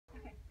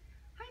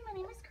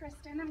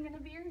Kristen. I'm going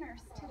to be your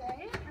nurse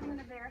today. I'm going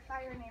to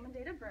verify your name and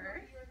date of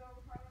birth.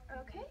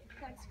 Okay,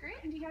 that's great.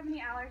 And do you have any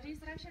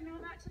allergies that I should know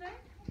about today?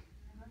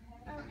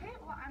 Okay,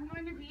 well, I'm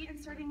going to be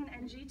inserting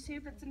an NG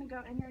tube that's going to go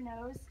in your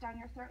nose, down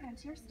your throat, and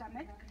into your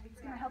stomach.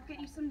 It's going to help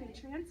get you some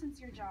nutrients since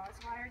your jaw is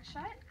wired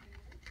shut.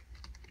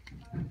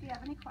 If you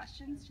have any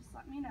questions, just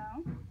let me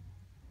know.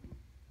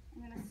 I'm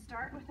going to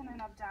start with an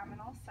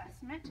abdominal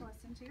assessment to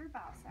listen to your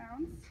bowel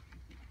sounds.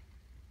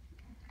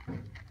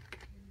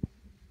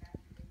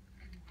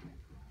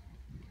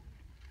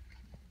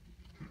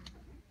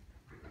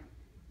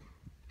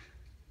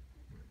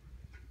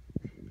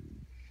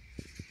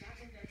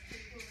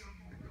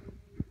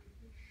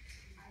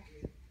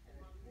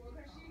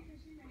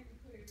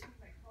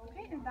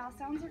 Okay, and bowel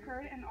sounds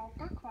occurred in all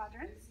 4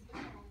 quadrants.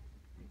 I'm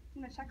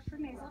going to check for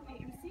nasal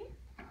patency.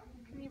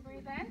 Can you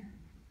breathe in?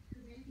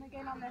 And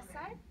again on this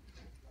side.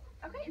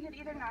 Okay, and did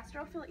either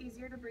nostril feel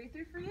easier to breathe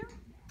through for you?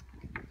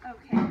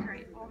 Okay,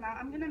 great. Well, now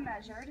I'm going to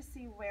measure to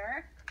see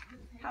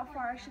how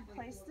far I should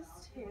place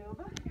this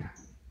tube.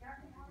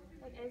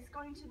 It is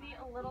going to be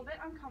a little bit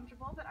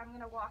uncomfortable, but I'm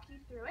going to walk you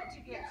through it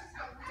to get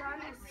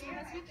done as soon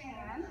as we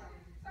can.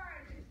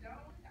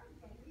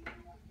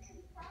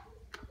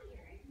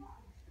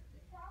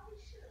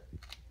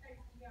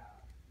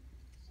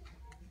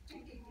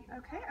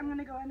 Okay, I'm going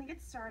to go ahead and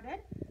get started.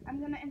 I'm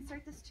going to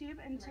insert this tube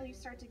until you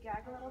start to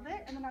gag a little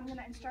bit, and then I'm going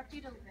to instruct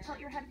you to tilt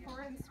your head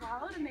forward and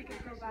swallow to make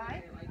it go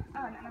by.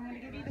 And I'm going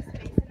to give you the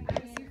space in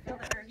case you feel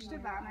the urge to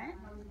vomit.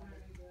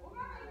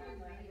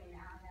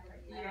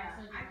 Okay,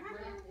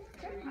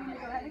 I'm going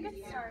to go ahead and get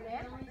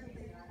started.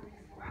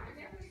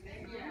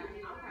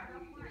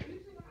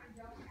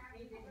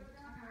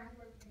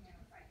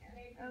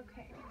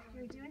 Okay,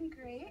 you're doing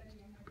great.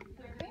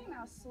 Okay,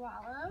 now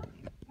swallow.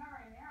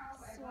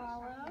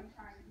 Swallow.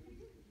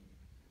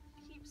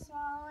 Keep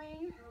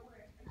swallowing.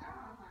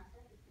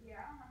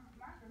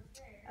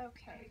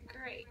 Okay,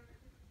 great.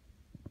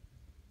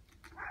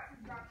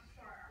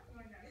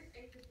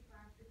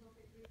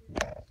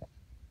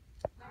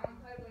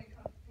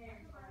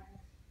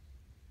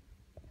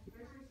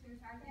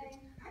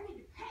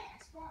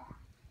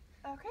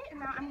 Okay, and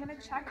now I'm going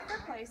to check for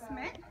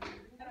placement.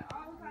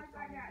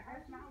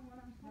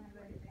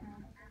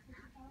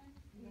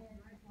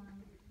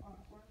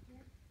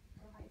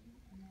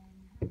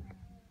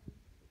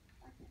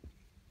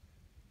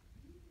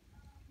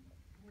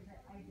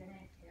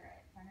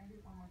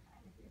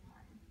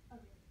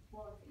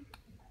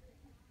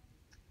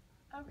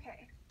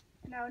 Okay,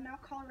 now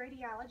call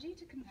radiology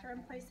to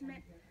confirm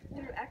placement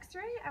through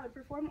x-ray. I would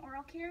perform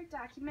oral care,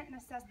 document, and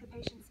assess the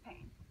patient's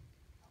pain.